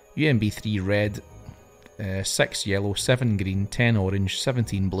 UMB3 red, 6 yellow, 7 green, 10 orange,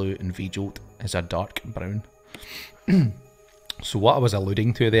 17 blue, and V-Jolt is a dark brown. So what I was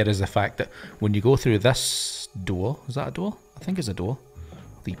alluding to there is the fact that when you go through this door, is that a door? I think it's a door.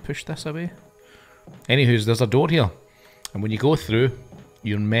 Will you push this away? Anywho, there's a door here. And when you go through,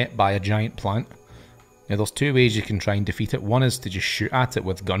 you're met by a giant plant. Now there's two ways you can try and defeat it. One is to just shoot at it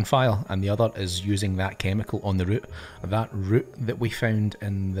with gunfire, and the other is using that chemical on the root. That root that we found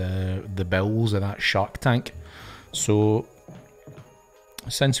in the bowels of that shark tank. So,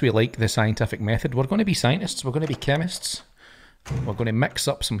 since we like the scientific method, we're going to be scientists, we're going to be chemists. We're going to mix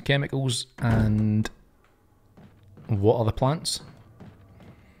up some chemicals and water the plants.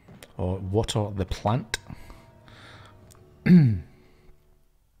 Or water the plant.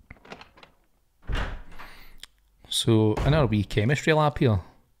 So, in our wee chemistry lab here,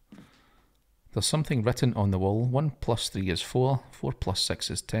 there's something written on the wall. 1 plus 3 is 4, 4 plus 6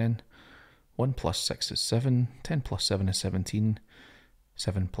 is 10, 1 plus 6 is 7, 10 plus 7 is 17,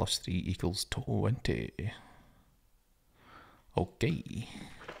 7 plus 3 equals 20. Okay.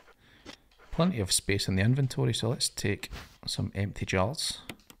 Plenty of space in the inventory, so let's take some empty jars.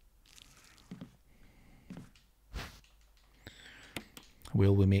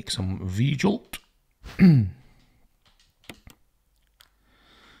 Will we make some V-Jolt?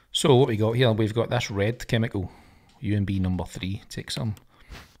 So what we got here, we've got this red chemical, UMB number 3. Take some.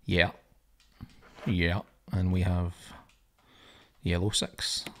 Yeah. Yeah. And we have yellow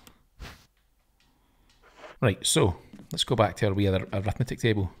 6. Right, so let's go back to our wee arithmetic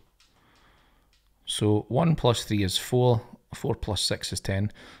table. So 1 plus 3 is 4, 4 plus 6 is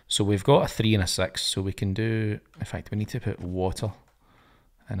 10. So we've got a 3 and a 6, so we can do, in fact we need to put water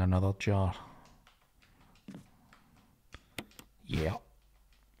in another jar. Yeah.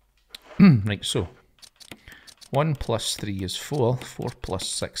 Right, so 1 plus 3 is 4, 4 plus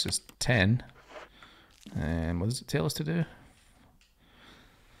 6 is 10. What does it tell us to do?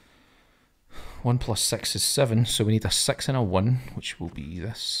 1 plus 6 is 7, so we need a 6 and a 1, which will be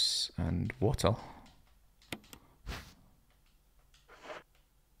this, and water.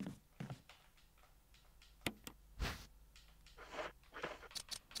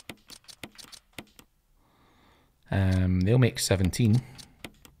 They'll make 17.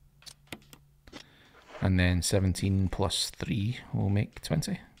 And then 17 plus 3 will make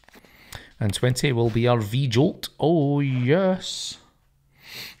 20. And 20 will be our V-Jolt. Oh, yes.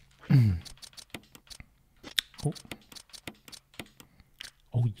 Oh.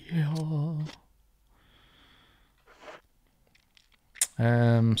 Oh, yeah.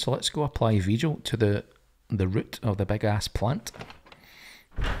 So let's go apply V-Jolt to the root of the big ass plant.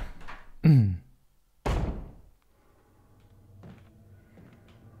 Do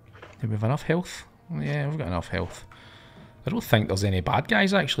we have enough health? Yeah, we've got enough health. I don't think there's any bad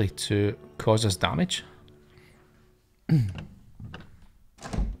guys actually to cause us damage. How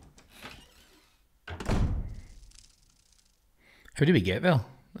do we get there?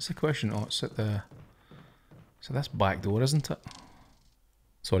 That's the question. Oh, it's at the... So that's back door, isn't it?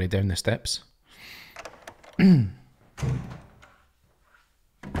 Sorry, down the steps.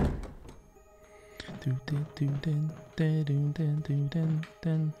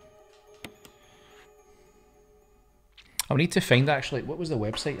 I'll need to find actually, what was the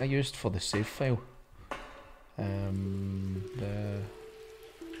website I used for the save file? I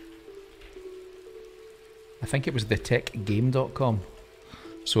think it was thetechgame.com.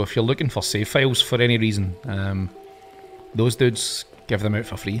 So if you're looking for save files for any reason, those dudes give them out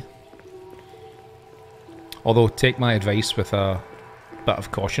for free. Although, take my advice with a bit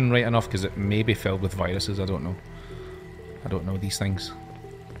of caution, right enough, because it may be filled with viruses. I don't know. I don't know these things.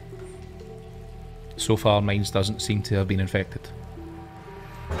 So far, mine doesn't seem to have been infected.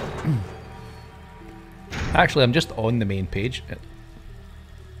 Actually, I'm just on the main page.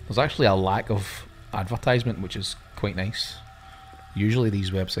 There's actually a lack of advertisement, which is quite nice. Usually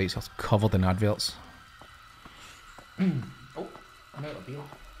these websites are covered in adverts. Oh, I'm out of beer.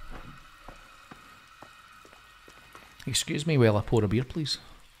 Excuse me while I pour a beer, please.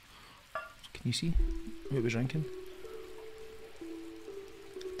 Can you see what we're drinking?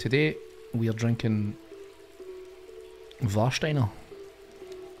 Today we are drinking Warsteiner,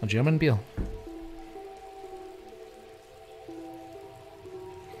 a German beer.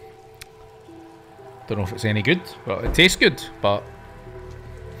 Don't know if it's any good. Well, it tastes good, but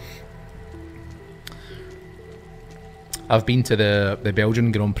I've been to the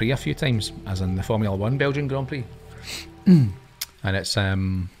Belgian Grand Prix a few times, as in the Formula 1 Belgian Grand Prix. And it's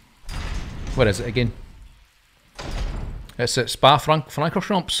where is it again? It's at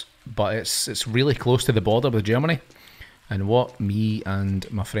Spa-Francorchamps, but it's really close to the border with Germany. And what me and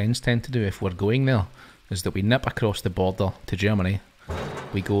my friends tend to do if we're going there is that we nip across the border to Germany.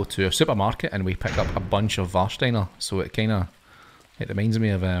 We go to a supermarket and we pick up a bunch of Warsteiner. So it reminds me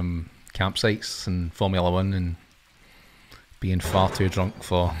of campsites and Formula 1 and being far too drunk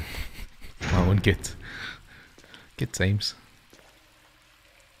for my own good times.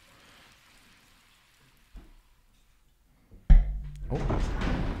 Oh.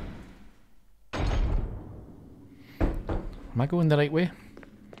 Am I going the right way?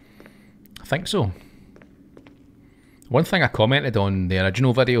 I think so. One thing I commented on the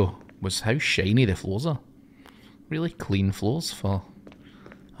original video was how shiny the floors are. Really clean floors for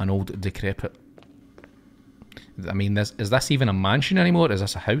an old decrepit. I mean, is this even a mansion anymore? Is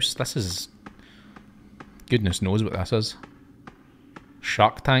this a house? This is... goodness knows what this is.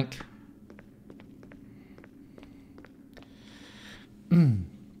 Shark Tank.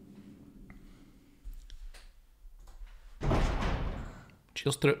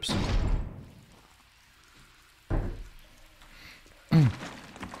 Cheers, troops.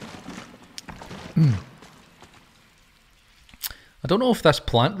 I don't know if this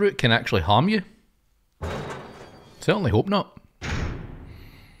plant root can actually harm you. Certainly hope not.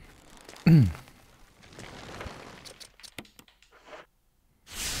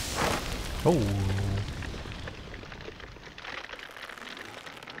 Oh.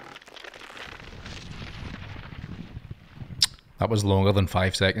 That was longer than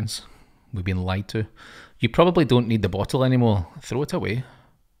 5 seconds. We've been lied to. You probably don't need the bottle anymore. Throw it away.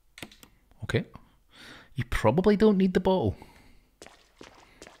 Okay. You probably don't need the bottle.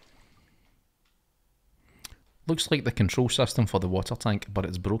 Looks like the control system for the water tank, but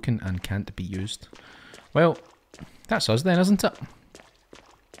it's broken and can't be used. Well, that's us then, isn't it?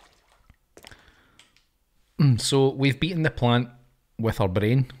 So we've beaten the plant with our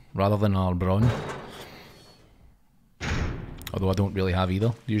brain rather than our brawn. Although I don't really have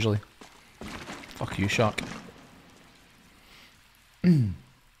either, usually. Fuck you, shark. And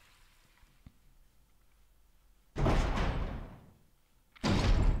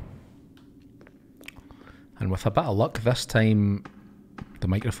with a bit of luck this time, the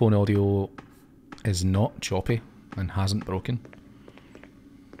microphone audio is not choppy and hasn't broken.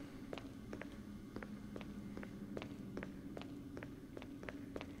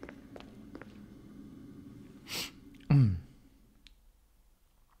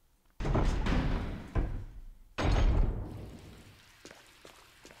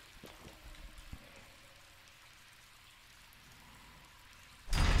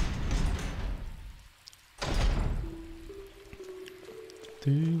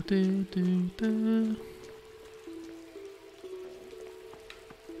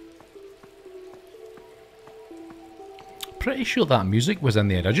 Pretty sure that music was in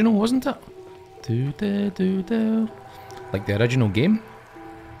the original, wasn't it? Like the original game?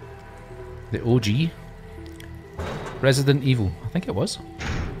 The OG? Resident Evil, I think it was.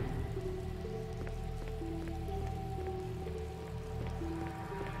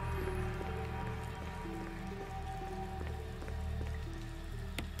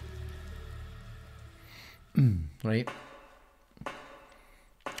 Right.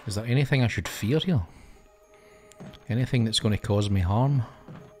 Is there anything I should fear here? Anything that's going to cause me harm?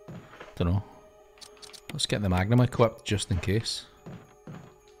 Don't know. Let's get the Magnum equipped just in case.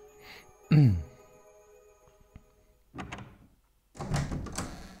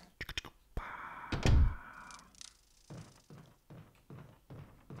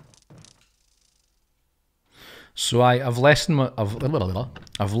 So I've learned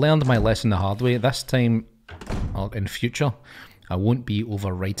my lesson the hard way. This time, in future, I won't be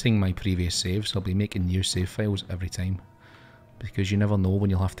overwriting my previous saves. I'll be making new save files every time. Because you never know when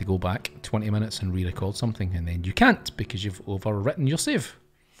you'll have to go back 20 minutes and re-record something, and then you can't because you've overwritten your save.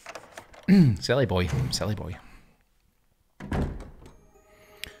 Silly boy, silly boy.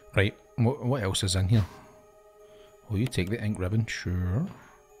 Right, what else is in here? Will you take the ink ribbon? Sure.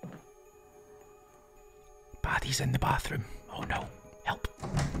 Baddies in the bathroom. Oh no, help.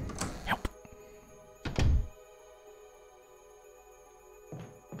 Help.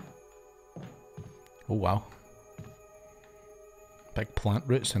 Oh wow. Big plant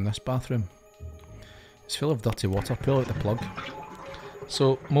roots in this bathroom. It's full of dirty water. Pull out the plug.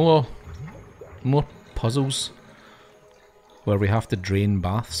 So more puzzles where we have to drain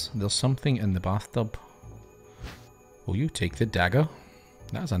baths. There's something in the bathtub. Will you take the dagger?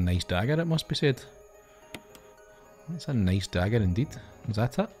 That's a nice dagger, it must be said. That's a nice dagger indeed. Is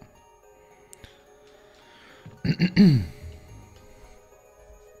that it?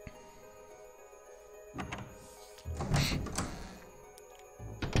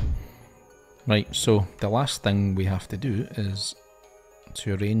 Right, so the last thing we have to do is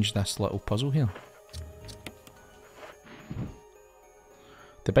to arrange this little puzzle here.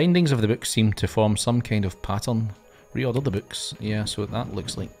 The bindings of the books seem to form some kind of pattern. Reorder the books. Yeah, so that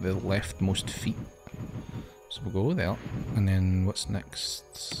looks like the leftmost feet. So we'll go there. And then what's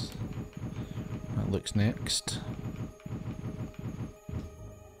next? That looks next.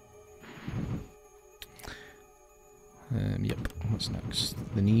 Yep, what's next?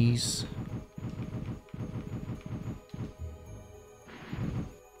 The knees.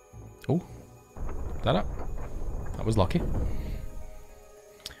 Oh, that up? That was lucky.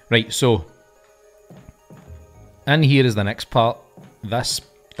 Right, so and here is the next part. This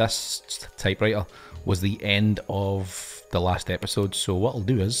typewriter was the end of the last episode, so what I'll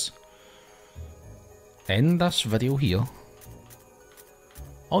do is end this video here.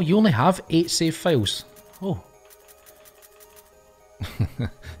 Oh, you only have 8 save files. Oh.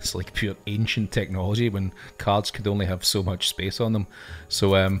 It's like pure ancient technology when cards could only have so much space on them.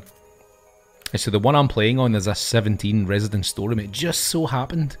 So so the one I'm playing on is a 17 resident storeroom. It just so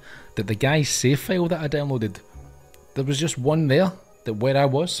happened that the guy's save file that I downloaded, there was just one there, that where I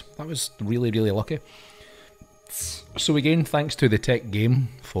was. That was really, really lucky. So again, thanks to the tech game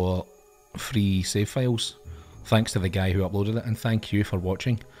for free save files. Thanks to the guy who uploaded it, and thank you for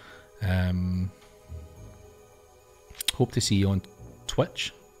watching. Hope to see you on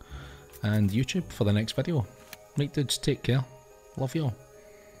Twitch and YouTube for the next video. Right dudes, take care. Love you all.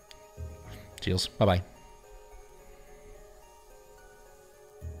 Cheers. Bye bye.